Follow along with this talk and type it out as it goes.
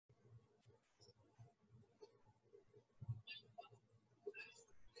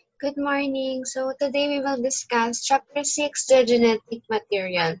Good morning. So today we will discuss Chapter 6, the genetic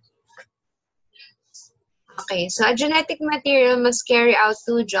material. Okay, so a genetic material must carry out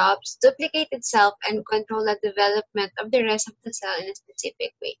two jobs, duplicate itself and control the development of the rest of the cell in a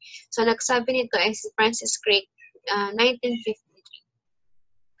specific way. So nagsabi nito ay si Francis Crick, 1953.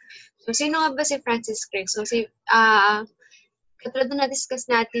 So sino nga ba si Francis Crick? So katulad na na-discuss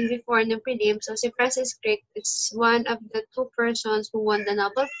natin before ng prelim, so si Francis Crick is one of the two persons who won the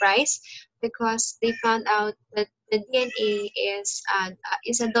Nobel Prize because they found out that the DNA is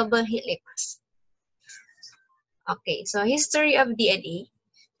a double helix. Okay, so history of DNA.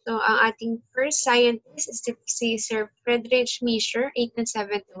 So ang ating first scientist is si Sir Friedrich Miescher,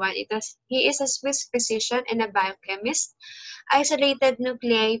 1871. He is a Swiss physician and a biochemist. Isolated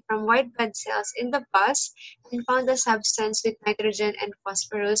nuclei from white blood cells in the pus and found a substance with nitrogen and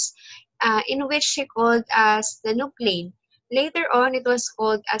phosphorus in which he called as the nuclein. Later on, it was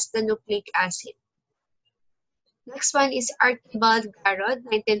called as the nucleic acid. Next one is Archibald Garrod,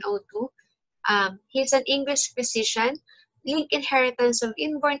 1902. He's an English physician. Link inheritance of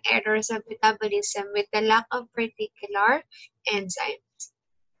inborn errors of metabolism with the lack of particular enzymes.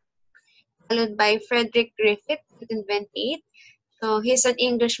 Followed by Frederick Griffith, 1928. So he's an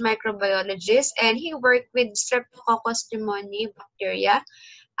English microbiologist and he worked with Streptococcus pneumoniae bacteria,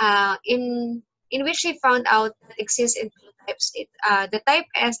 in which he found out that exists in two types, the type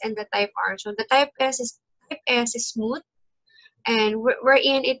S and the type R. So the type S is smooth, and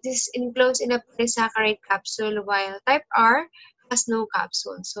wherein it is enclosed in a polysaccharide capsule, while type R has no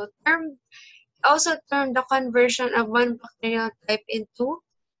capsule. So also termed the conversion of one bacterial type into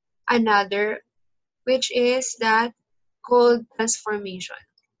another, which is that called transformation.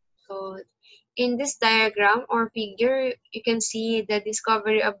 So in this diagram or figure, you can see the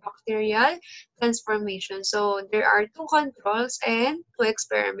discovery of bacterial transformation. So there are two controls and two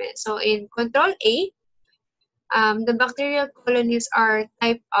experiments. So in control A, the bacterial colonies are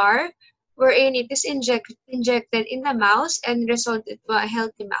type R, wherein it is injected in the mouse and result into a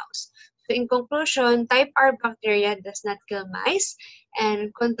healthy mouse. So in conclusion, type R bacteria does not kill mice.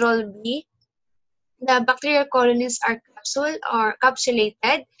 And control B, the bacterial colonies are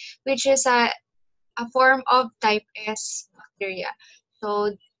capsulated, which is a form of type S bacteria.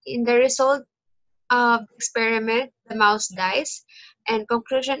 So in the result of the experiment, the mouse dies, and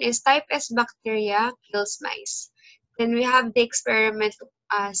conclusion is type S bacteria kills mice. Then we have the experiment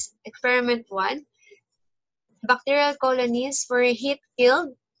as experiment 1. Bacterial colonies were heat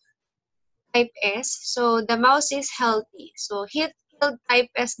killed type S, so the mouse is healthy. So heat killed type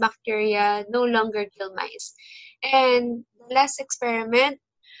S bacteria no longer kill mice. And the last experiment,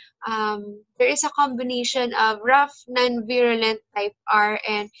 there is a combination of rough non-virulent type R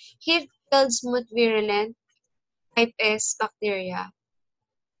and heat-killed smooth virulent type S bacteria,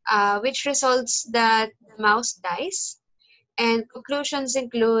 which results that the mouse dies. And conclusions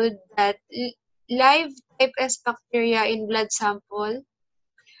include that live type S bacteria in blood sample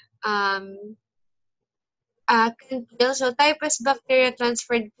um, can kill. So type S bacteria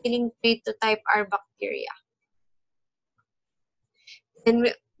transferred killing trait to type R bacteria. Then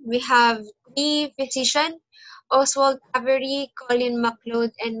we have three physicians, Oswald Avery, Colin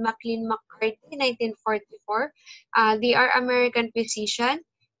MacLeod, and Maclean McCarthy, 1944. They are American physicians.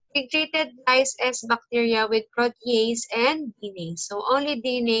 They treated lice S bacteria with protease and DNA. So only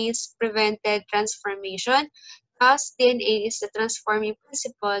DNA prevented transformation. Thus, DNA is the transforming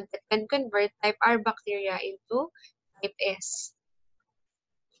principle that can convert type R bacteria into type S.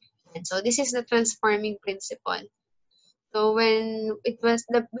 And so this is the transforming principle. So when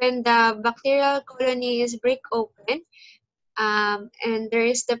the bacterial colony is break open, and there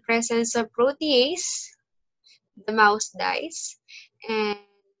is the presence of protease, the mouse dies. And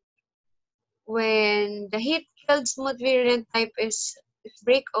when the heat-killed smooth virulent type is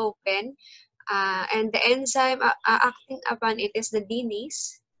break open, and the enzyme acting upon it is the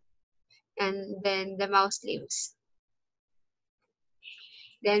DNase, and then the mouse lives.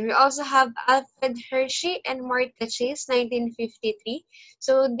 Then we also have Alfred Hershey and Martha Chase, 1953.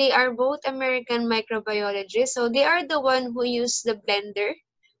 So they are both American microbiologists. So they are the one who used the blender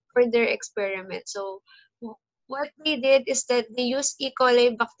for their experiment. So what they did is that they used E.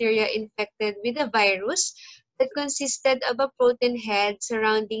 coli bacteria infected with a virus that consisted of a protein head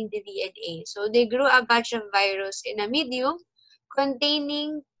surrounding the DNA. So they grew a batch of virus in a medium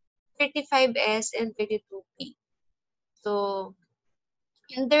containing 35S and 32P. So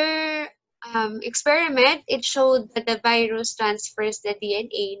in their experiment, it showed that the virus transfers the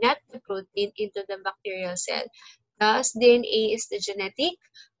DNA, not the protein, into the bacterial cell. Thus, DNA is the genetic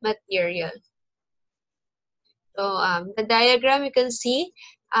material. So the diagram you can see,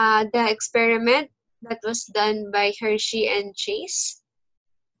 the experiment that was done by Hershey and Chase.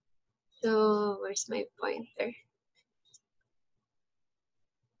 So, where's my pointer?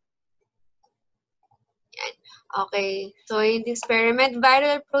 Yan. Okay, so in the experiment,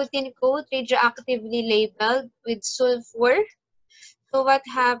 viral protein coat radioactively labeled with sulfur. So what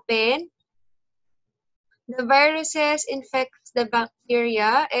happened? The viruses infects the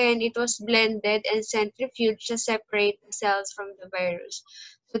bacteria and it was blended and centrifuged to separate the cells from the virus.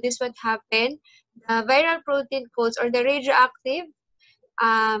 So this what happened. The viral protein coats or the radioactive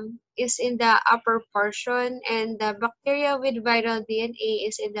is in the upper portion and the bacteria with viral DNA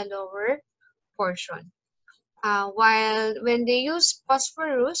is in the lower portion. While when they use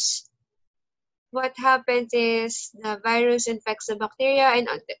phosphorus, what happens is the virus infects the bacteria and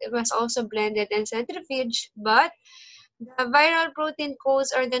it was also blended and centrifuged, but the viral protein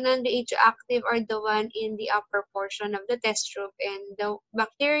coats or the non-radioactive are the one in the upper portion of the test tube, and the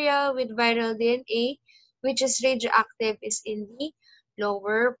bacteria with viral DNA, which is radioactive, is in the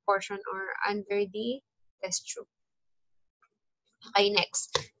lower portion or under the test tube. Okay,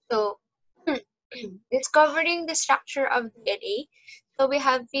 next. So, discovering the structure of DNA. So we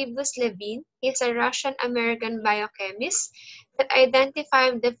have Phoebus Levine. He's a Russian-American biochemist that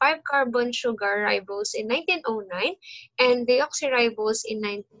identified the 5-carbon sugar ribose in 1909 and deoxyribose in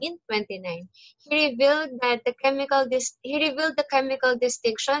 1929. He revealed the chemical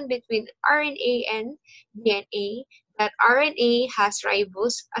distinction between RNA and DNA, that RNA has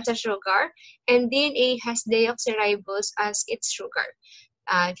ribose as a sugar and DNA has deoxyribose as its sugar.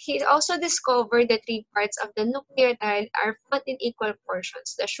 He also discovered that 3 parts of the nucleotide are found in equal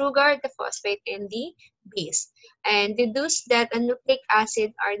portions, the sugar, the phosphate, and the base, and deduced that a nucleic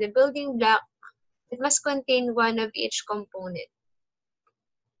acid are the building block that must contain one of each component.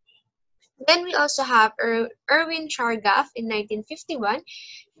 Then we also have Erwin Chargaff in 1951.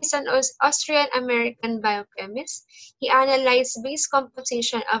 He's an Austrian-American biochemist. He analyzed base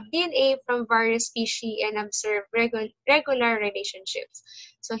composition of DNA from various species and observed regular relationships.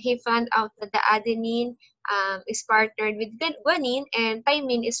 So he found out that the adenine is partnered with guanine and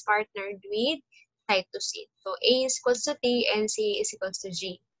thymine is partnered with cytosine. So A is equals to T and C is equals to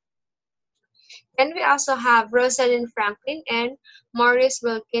G. Then we also have Rosalind Franklin and Maurice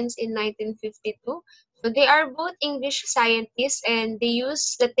Wilkins in 1952. So they are both English scientists and they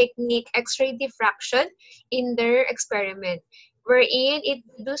use the technique X-ray diffraction in their experiment, wherein it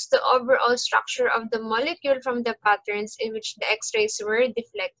deduced the overall structure of the molecule from the patterns in which the X-rays were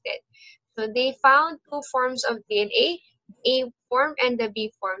deflected. So they found 2 forms of DNA, A form and the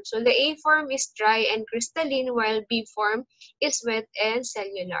B form. So the A form is dry and crystalline while B form is wet and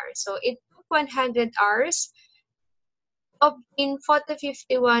cellular. So it took 100 hours to obtain photo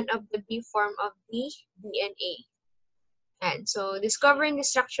 51 of the B form of the DNA. And so discovering the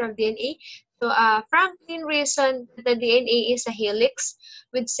structure of DNA. So Franklin reasoned that the DNA is a helix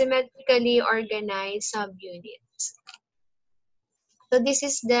with symmetrically organized subunits. So B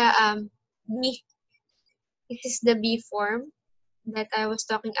this is the B form that I was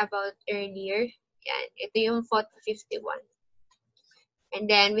talking about earlier. Yan, ito yung photo 51. And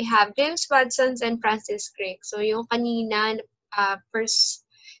then we have James Watson and Francis Crick. So yung kanina, first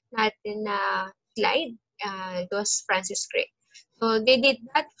natin na slide, it was Francis Crick. So they did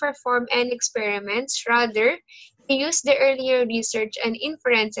not perform any experiments. Rather, they used the earlier research and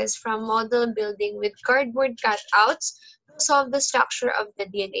inferences from model building with cardboard cutouts to solve the structure of the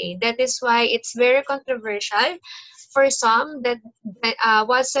DNA. That is why it's very controversial for some that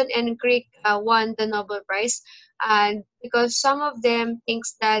Watson and Crick won the Nobel Prize, because some of them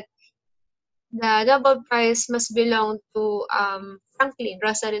thinks that the Nobel Prize must belong to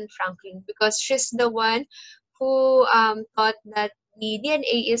Rosalind Franklin, because she's the one who thought that the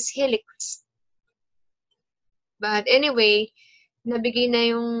DNA is helix. But anyway, nabigay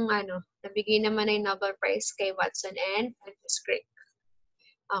naman na yung Nobel Prize kay Watson and Francis Crick.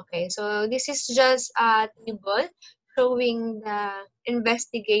 Okay, so this is just a table showing the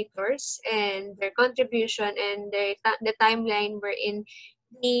investigators and their contribution and the timeline wherein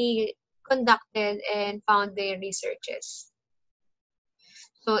they conducted and found their researches.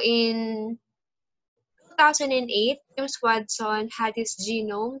 So in 2008, James Watson had his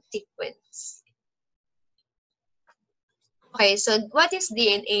genome sequenced. Okay, so what is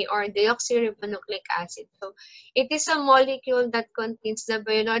DNA or deoxyribonucleic acid? So it is a molecule that contains the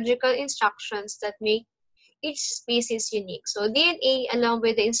biological instructions that make each species unique. So DNA, along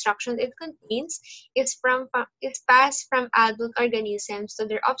with the instructions it contains, is passed from adult organisms to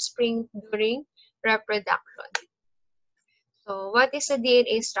their offspring during reproduction. So what is a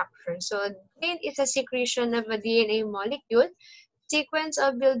DNA structure? So DNA is a secretion of a DNA molecule sequence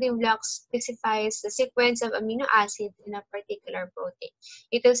of building blocks specifies the sequence of amino acids in a particular protein.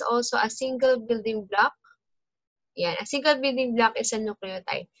 It is also a single building block. Yeah, a single building block is a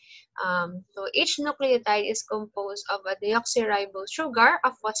nucleotide. So each nucleotide is composed of a deoxyribose sugar,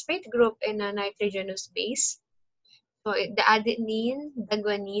 a phosphate group, and a nitrogenous base. So the adenine, the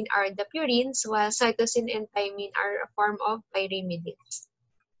guanine are the purines, while cytosine and thymine are a form of pyrimidines.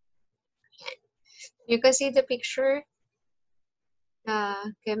 You can see the picture, the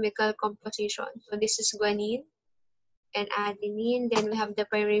chemical composition. So this is guanine and adenine. Then we have the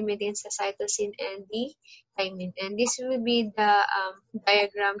pyrimidines, the cytosine, and the thymine. And this will be the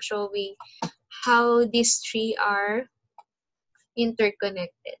diagram showing how these three are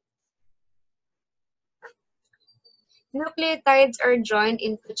interconnected. Nucleotides are joined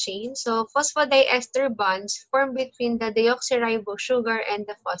into chains, so phosphodiester bonds form between the deoxyribose sugar and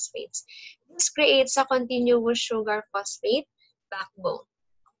the phosphates. This creates a continuous sugar-phosphate backbone.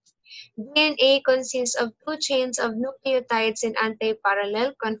 DNA consists of two chains of nucleotides in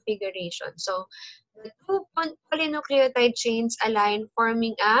antiparallel configuration. So the two polynucleotide chains align,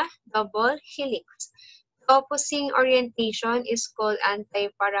 forming a double helix. Opposing orientation is called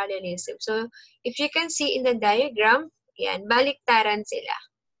antiparallelism. So if you can see in the diagram, yan, baliktaran sila.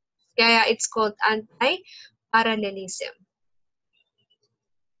 Kaya it's called anti-parallelism.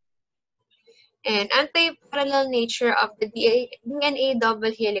 And anti-parallel nature of the DNA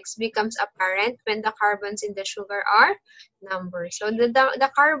double helix becomes apparent when the carbons in the sugar are numbered. So the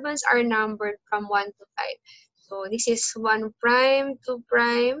carbons are numbered from 1 to 5. So this is 1 prime, 2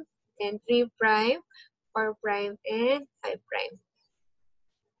 prime, and 3 prime, 4 prime, and 5 prime.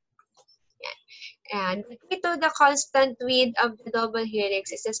 And the key to the constant width of the double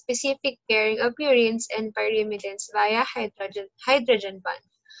helix is the specific pairing of purines and pyrimidines via hydrogen bond.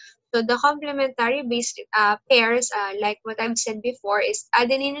 So the complementary base pairs, like what I've said before, is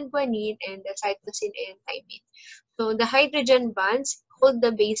adenine and guanine and the cytosine and thymine. So the hydrogen bonds hold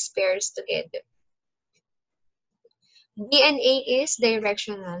the base pairs together. DNA is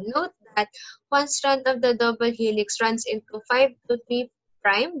directional. Note that one strand of the double helix runs into 5 to 3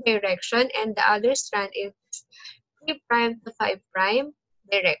 prime direction and the other strand is 3 prime to 5 prime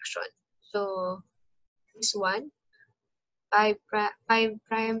direction. So this one, 5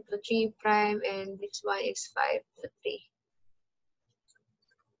 prime to 3 prime, and this one is 5 to 3.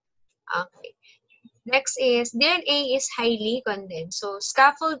 Okay. Next is DNA is highly condensed. So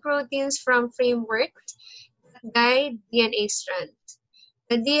scaffold proteins from frameworks guide DNA strands.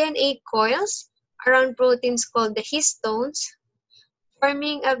 The DNA coils around proteins called the histones,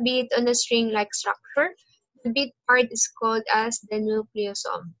 forming a bead on a string-like structure. The bead part is called as the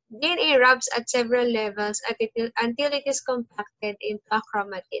nucleosome. DNA wraps at several levels until it is compacted into a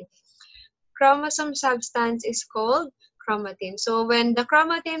chromatin. Chromosome substance is called chromatin. So when the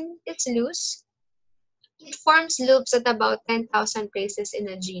chromatin is loose, it forms loops at about 10,000 places in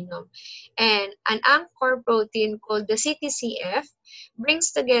a genome. And an anchor protein called the CTCF brings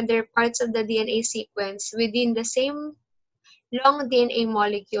together parts of the DNA sequence within the same long DNA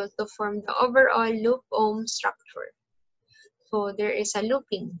molecule to form the overall loopome structure. So there is a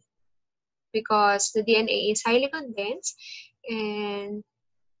looping because the DNA is highly condensed and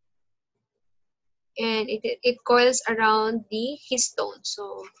it coils around the histone.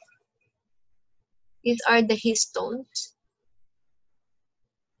 So these are the histones.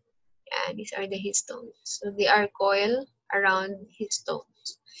 Yeah, these are the histones. So they are coiled around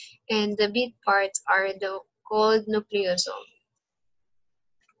histones. And the bead parts are the called nucleosome.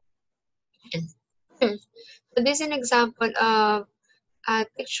 So this is an example of a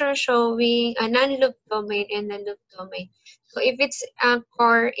picture showing a non-loop domain and a loop domain. So if it's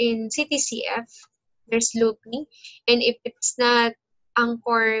anchored in CTCF, there's looping. And if it's not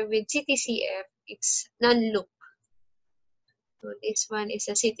anchored with CTCF, it's non-loop. So this one is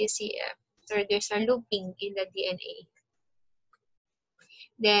a CTCF. So there's a looping in the DNA.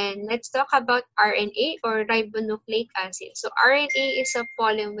 Then let's talk about RNA or ribonucleic acid. So RNA is a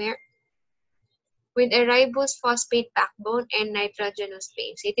polymer with a ribose phosphate backbone and nitrogenous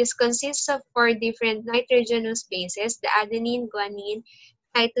base. It is consists of 4 different nitrogenous bases, the adenine, guanine,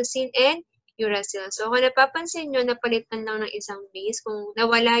 cytosine, and uracil. So kung napapansin nyo, napalitan lang ng isang base. Kung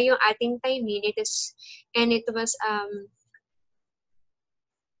nawala yung ating thymine, it was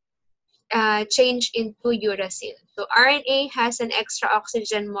changed into uracil. So RNA has an extra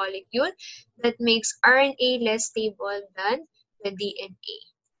oxygen molecule that makes RNA less stable than the DNA.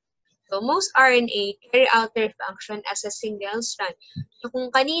 So most RNA carry out their function as a single strand. So kung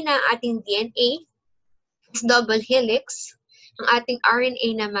kanina ating DNA is double helix, ang ating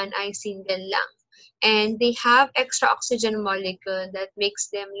RNA naman ay single lang. and they have extra oxygen molecule that makes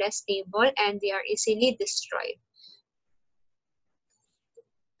them less stable and they are easily destroyed.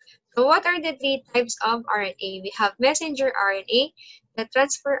 So what are the three types of RNA? We have messenger RNA, the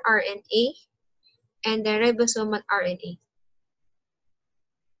transfer RNA, and the ribosomal RNA.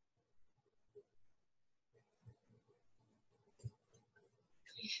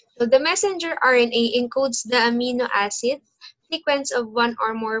 So the messenger RNA encodes the amino acid sequence of one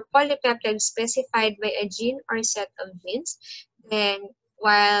or more polypeptides specified by a gene or set of genes. Then,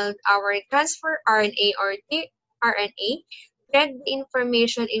 while our transfer RNA or tRNA read the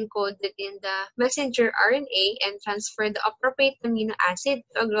information encoded in the messenger RNA and transfer the appropriate amino acid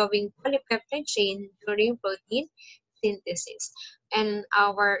to a growing polypeptide chain during protein synthesis. And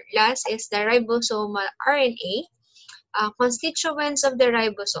our last is the ribosomal RNA, constituents of the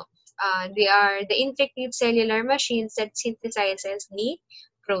ribosome. They are the intricate cellular machines that synthesizes the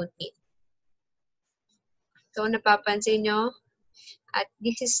protein. So, napapansin nyo, at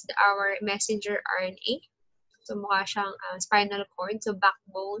this is our messenger RNA. So, mukha siyang spinal cord, so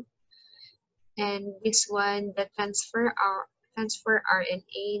backbone. And this one, the transfer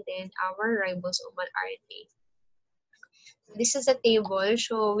RNA, then our ribosomal RNA. This is a table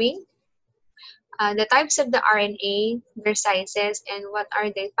showing the types of the RNA, their sizes, and what are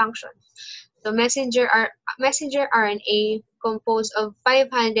their functions. So messenger RNA composed of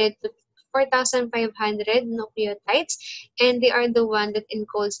 500 to 4,500 nucleotides, and they are the one that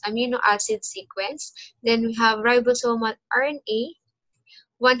encodes amino acid sequence. Then we have ribosomal RNA,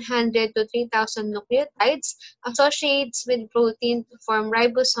 100 to 3,000 nucleotides, associates with protein to form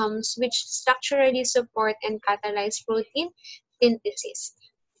ribosomes which structurally support and catalyze protein synthesis.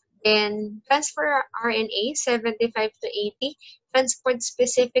 Then transfer RNA, 75 to 80, transport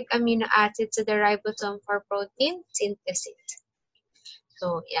specific amino acids to the ribosome for protein synthesis.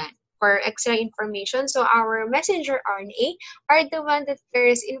 So, yeah, for extra information, so our messenger RNA are the one that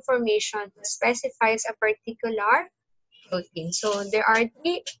carries information that specifies a particular protein. So, there are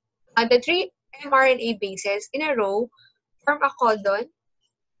the three mRNA bases in a row form a codon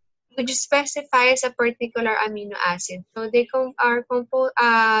which specifies a particular amino acid. So they are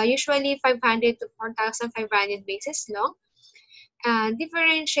usually 500 to 4,500 bases long.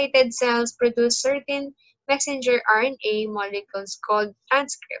 Differentiated cells produce certain messenger RNA molecules called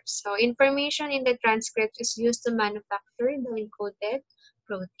transcripts. So information in the transcript is used to manufacture the encoded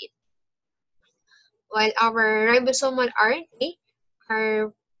protein. While our ribosomal RNA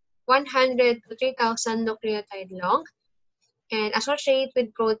are 100 to 3,000 nucleotide long, and associate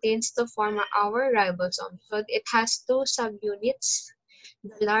with proteins to form our ribosome. So it has two subunits,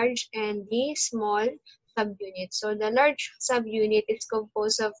 the large and the small subunit. So the large subunit is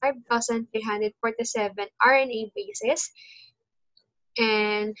composed of 5,347 RNA bases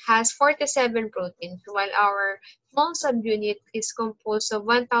and has 47 proteins, while our small subunit is composed of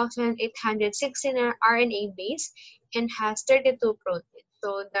 1,816 RNA base and has 32 proteins.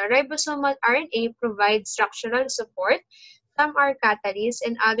 So the ribosomal RNA provides structural support. Some are catalysts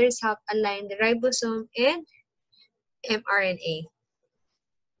and others help align the ribosome and mRNA.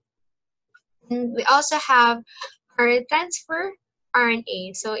 And we also have our transfer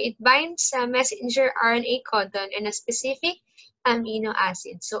RNA. So it binds a messenger RNA codon and a specific amino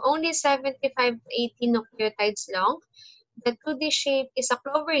acid. So only 75 to 80 nucleotides long. The 2D shape is a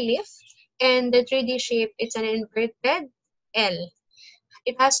clover leaf and the 3D shape is an inverted L.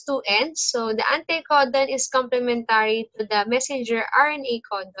 It has two ends, so the anticodon is complementary to the messenger RNA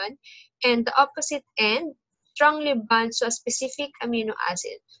codon, and the opposite end strongly binds to a specific amino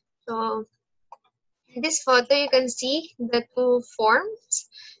acid. So in this photo, you can see the two forms.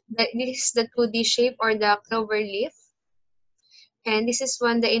 This is the 2D shape or the clover leaf, and this is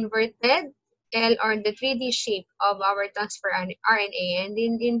one the inverted L or the 3D shape of our transfer RNA. And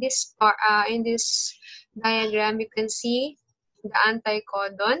in this diagram, you can see the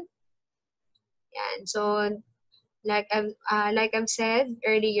anticodon. And so, like I've said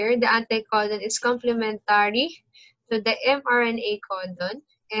earlier, the anticodon is complementary to the mRNA codon,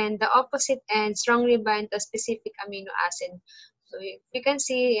 and the opposite end strongly bind to a specific amino acid. So you can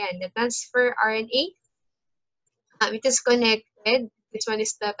see, the transfer RNA, it is connected. This one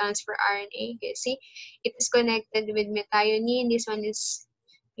is the transfer RNA. You see, it is connected with methionine. This one is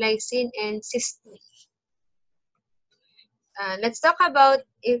glycine and cysteine. Let's talk about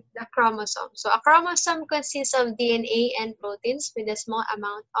the chromosome. So a chromosome consists of DNA and proteins with a small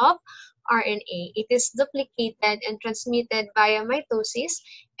amount of RNA. It is duplicated and transmitted via mitosis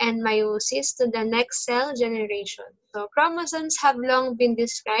and meiosis to the next cell generation. So chromosomes have long been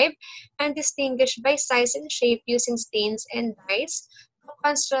described and distinguished by size and shape using stains and dyes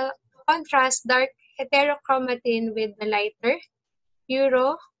to contrast dark heterochromatin with the lighter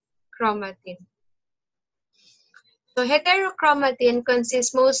urochromatin. So heterochromatin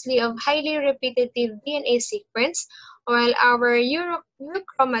consists mostly of highly repetitive DNA sequence, while our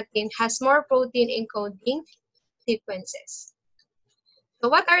euchromatin has more protein encoding sequences. So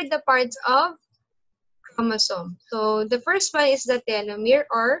what are the parts of chromosome? So the first one is the telomere,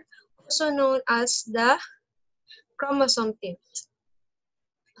 or also known as the chromosome tips.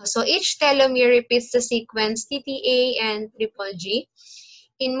 So each telomere repeats the sequence TTA and triple G.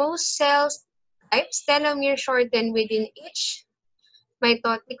 In most cell types, telomeres shorten within each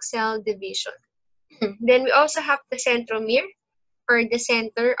mitotic cell division. Then we also have the centromere, or the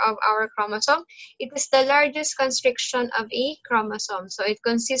center of our chromosome. It is the largest constriction of a chromosome. So it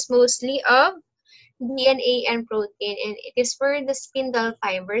consists mostly of DNA and protein, and it is where the spindle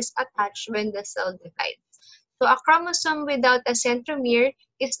fibers attach when the cell divides. So a chromosome without a centromere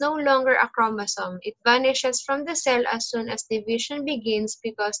is no longer a chromosome. It vanishes from the cell as soon as division begins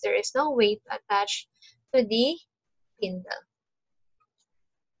because there is no weight attached to the spindle.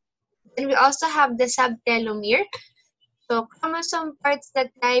 Then we also have the subtelomere. So chromosome parts that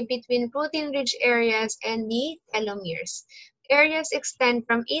lie between protein-rich areas and the telomeres. Areas extend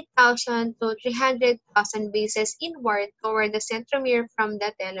from 8,000 to 300,000 bases inward toward the centromere from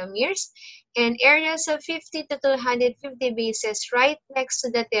the telomeres, and areas of 50 to 250 bases right next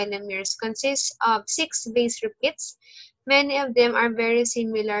to the telomeres consist of 6 base repeats. Many of them are very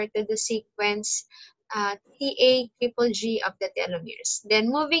similar to the sequence TA triple G of the telomeres. Then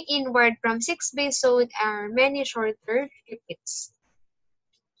moving inward from 6 base zone are many shorter repeats.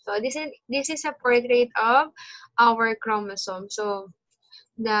 So this is a portrait of our chromosome. So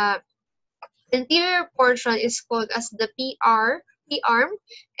the anterior portion is called as the P arm,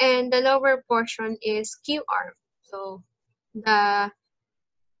 and the lower portion is Q arm. So the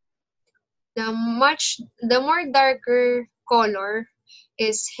the more darker color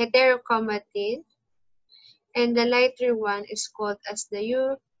is heterochromatin, and the lighter one is called as the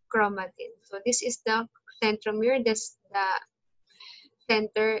euchromatin. So this is the centromere, this the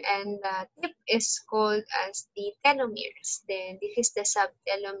center, and the tip is called as the telomeres. Then this is the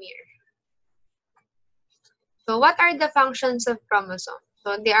subtelomere. So what are the functions of chromosomes?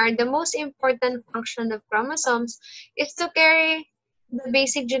 So they are the most important function of chromosomes is to carry the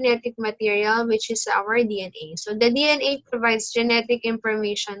basic genetic material, which is our DNA. So the DNA provides genetic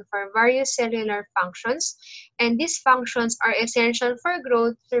information for various cellular functions, and these functions are essential for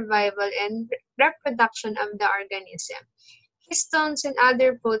growth, survival, and reproduction of the organism. Histones and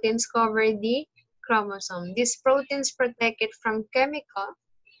other proteins cover the chromosome. These proteins protect it from chemical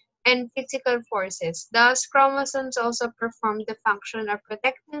and physical forces. Thus, chromosomes also perform the function of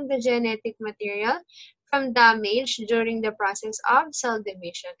protecting the genetic material from damage during the process of cell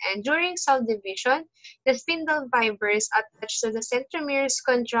division. And during cell division, the spindle fibers attached to the centromeres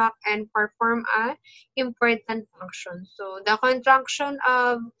contract and perform an important function. So, the contraction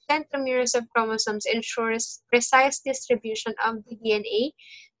of centromeres of chromosomes ensures precise distribution of the DNA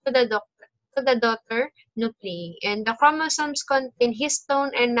to the daughter nuclei. And the chromosomes contain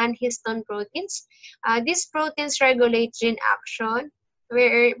histone and non-histone proteins. These proteins regulate gene action,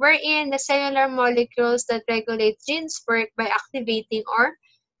 wherein the cellular molecules that regulate genes work by activating or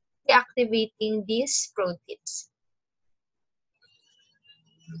deactivating these proteins.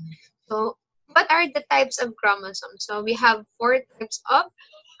 So, what are the types of chromosomes? So, we have 4 types of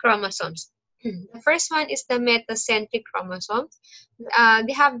chromosomes. The first one is the metacentric chromosomes.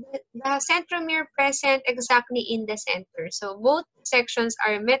 They have the centromere present exactly in the center. So both sections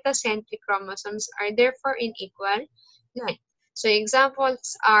are metacentric chromosomes, are therefore in equal length. So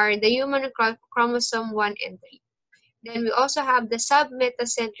examples are the human chromosome 1 and 3. Then we also have the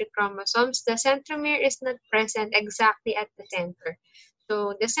submetacentric chromosomes. The centromere is not present exactly at the center.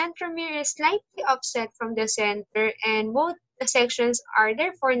 So the centromere is slightly offset from the center, and both the sections are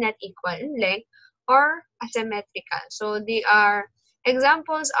therefore not equal in length or asymmetrical. So they are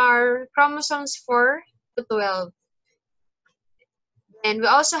examples are chromosomes 4 to 12. And we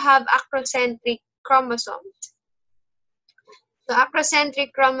also have acrocentric chromosomes. So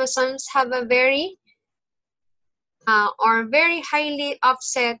acrocentric chromosomes have a very very highly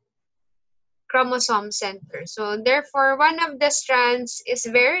offset chromosome center. So therefore, one of the strands is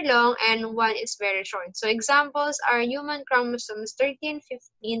very long and one is very short. So examples are human chromosomes 13,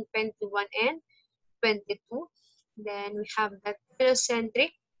 15, 21, and 22. Then we have the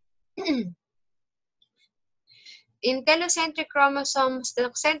telocentric. In telocentric chromosomes, the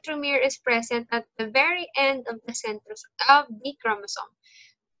centromere is present at the very end of the center of the chromosome.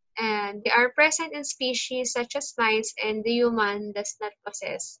 And they are present in species such as mice, and the human does not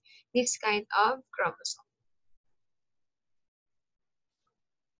possess this kind of chromosome.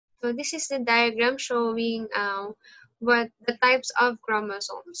 So this is the diagram showing what the types of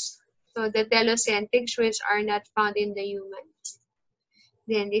chromosomes. So the telocentric, which are not found in the humans.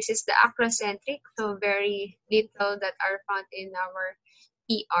 Then this is the acrocentric, so very little that are found in our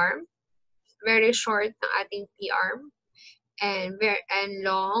P-arm. Very short ng ating P-arm and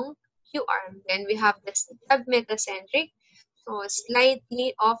long Q-arm. Then we have the submetacentric, so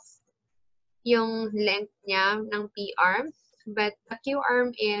slightly off yung length niya ng P-arm, but the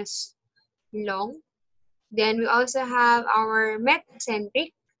Q-arm is long. Then we also have our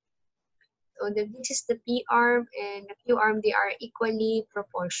metacentric. So this is the P-arm and the Q-arm, they are equally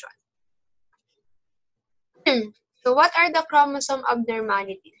proportioned. So what are the chromosome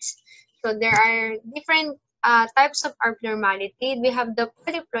abnormalities? So there are different types of abnormality. We have the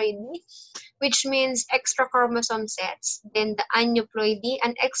polyploidy, which means extra chromosome sets. Then the aneuploidy,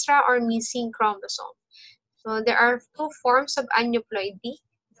 an extra or missing chromosome. So there are two forms of aneuploidy,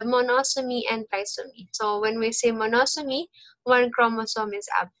 the monosomy and trisomy. So when we say monosomy, one chromosome is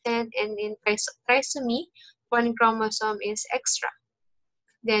absent, and in trisomy, one chromosome is extra.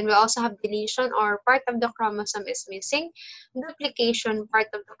 Then we also have deletion, or part of the chromosome is missing. Duplication, part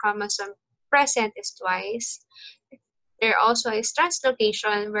of the chromosome present is twice. There also is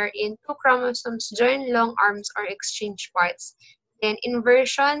translocation, wherein two chromosomes join long arms or exchange parts. Then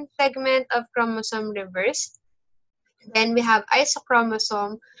inversion, segment of chromosome reversed. Then we have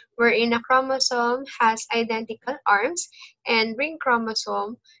isochromosome, wherein a chromosome has identical arms, and ring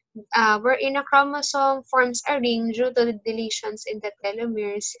chromosome, wherein a chromosome forms a ring due to the deletions in the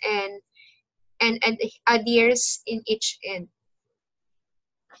telomeres and adheres in each end.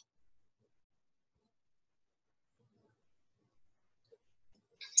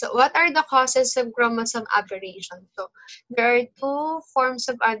 So what are the causes of chromosome aberration? So there are two forms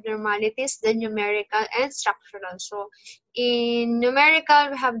of abnormalities, the numerical and structural. So in numerical,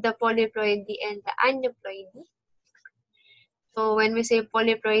 we have the polyploidy and the aneuploidy. So when we say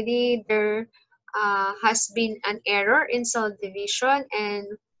polyploidy, there has been an error in cell division and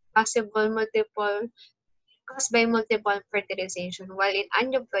possible multiple caused by multiple fertilization, while in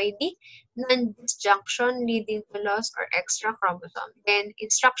aneuploidy, non-disjunction leading to loss or extra chromosome. Then in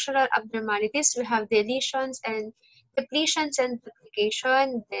structural abnormalities, we have deletions and depletions and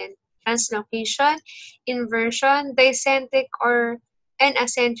duplication, then translocation, inversion, dicentric or and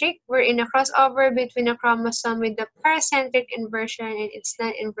acentric, wherein a crossover between a chromosome with the paracentric inversion and its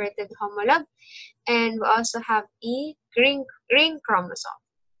non-inverted homologue. And we also have a ring chromosome.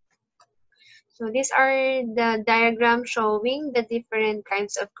 So these are the diagram showing the different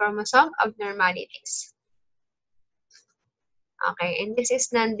kinds of chromosome abnormalities. Okay, and this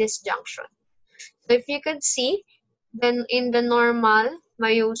is non-disjunction. So if you could see, then in the normal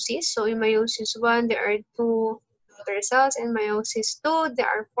meiosis, so in meiosis 1, there are 2 daughter cells, and meiosis 2, there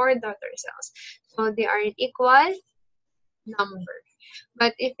are 4 daughter cells. So they are in equal number.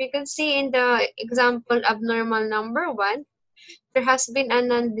 But if you can see in the example abnormal number 1, there has been a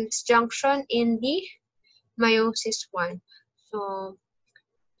non-disjunction in the meiosis 1. So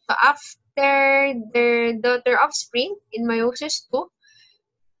after their daughter offspring in meiosis 2,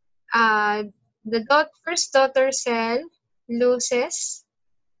 the first daughter cell loses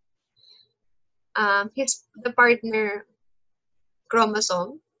the partner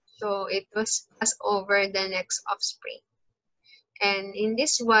chromosome. So it was passed over the next offspring. And in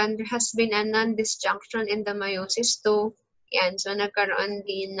this one, there has been a non-disjunction in the meiosis 2. Yan. So nagkaroon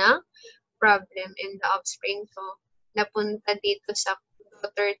din na problem in the offspring. So napunta dito sa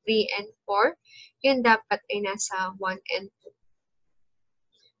daughter 3 and 4. Yun dapat ay nasa 1 and 2.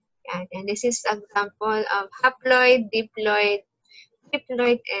 Yan. And this is example of haploid, diploid,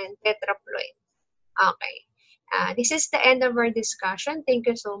 triploid, and tetraploid. Okay. This is the end of our discussion. Thank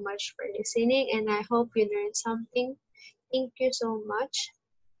you so much for listening, and I hope you learned something. Thank you so much.